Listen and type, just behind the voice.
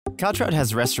CalTrout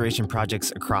has restoration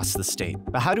projects across the state,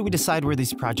 but how do we decide where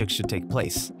these projects should take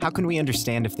place? How can we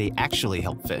understand if they actually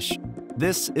help fish?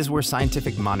 This is where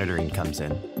scientific monitoring comes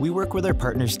in. We work with our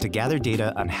partners to gather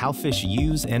data on how fish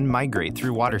use and migrate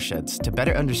through watersheds to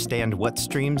better understand what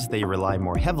streams they rely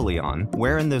more heavily on,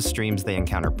 where in those streams they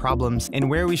encounter problems, and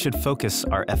where we should focus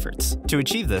our efforts. To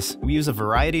achieve this, we use a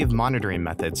variety of monitoring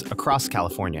methods across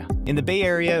California. In the Bay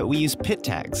Area, we use pit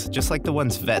tags, just like the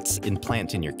ones vets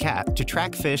implant in your cat, to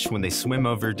track fish when they swim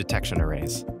over detection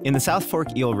arrays. In the South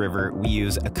Fork Eel River, we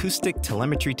use acoustic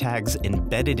telemetry tags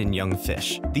embedded in young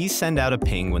fish. These send out a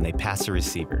ping when they pass a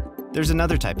receiver. There's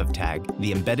another type of tag,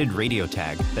 the embedded radio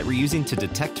tag, that we're using to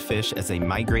detect fish as they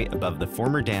migrate above the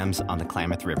former dams on the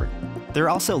Klamath River. There are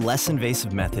also less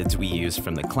invasive methods we use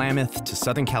from the Klamath to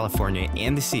Southern California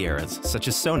and the Sierras, such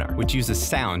as sonar, which uses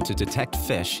sound to detect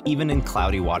fish even in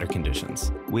cloudy water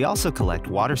conditions. We also collect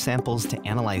water samples to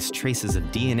analyze traces of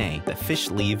DNA that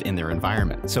fish leave in their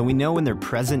environment, so we know when they're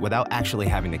present without actually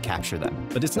having to capture them.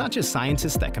 But it's not just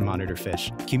scientists that can monitor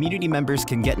fish. Community members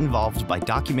can get involved by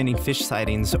documenting fish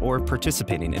sightings or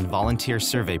participating in volunteer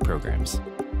survey programs.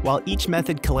 While each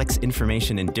method collects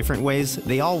information in different ways,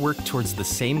 they all work towards the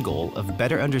same goal of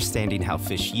better understanding how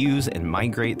fish use and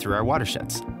migrate through our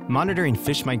watersheds. Monitoring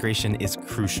fish migration is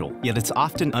crucial, yet it's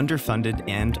often underfunded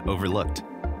and overlooked.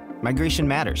 Migration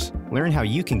matters. Learn how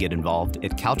you can get involved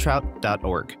at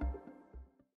caltrout.org.